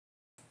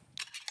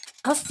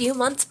A few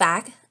months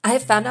back, I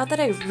found out that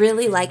I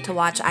really like to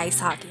watch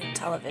ice hockey on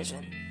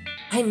television.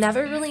 I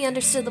never really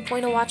understood the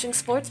point of watching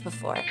sports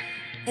before.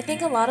 I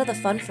think a lot of the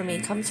fun for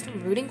me comes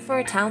from rooting for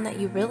a town that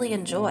you really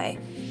enjoy.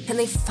 And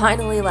they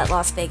finally let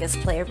Las Vegas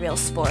play a real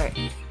sport.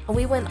 And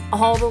we went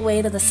all the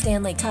way to the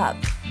Stanley Cup.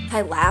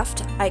 I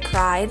laughed, I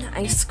cried,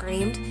 I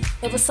screamed.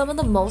 It was some of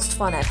the most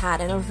fun I've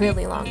had in a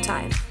really long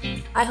time.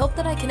 I hope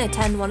that I can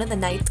attend one of the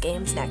Knights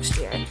games next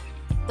year.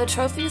 The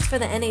trophies for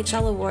the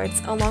NHL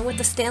awards, along with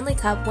the Stanley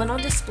Cup, went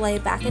on display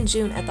back in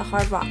June at the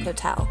Hard Rock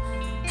Hotel.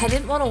 I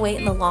didn't want to wait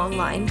in the long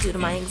line due to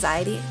my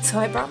anxiety, so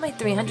I brought my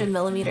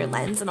 300mm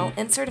lens and I'll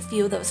insert a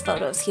few of those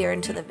photos here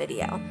into the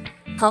video.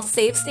 I'll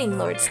save seeing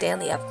Lord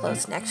Stanley up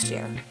close next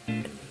year.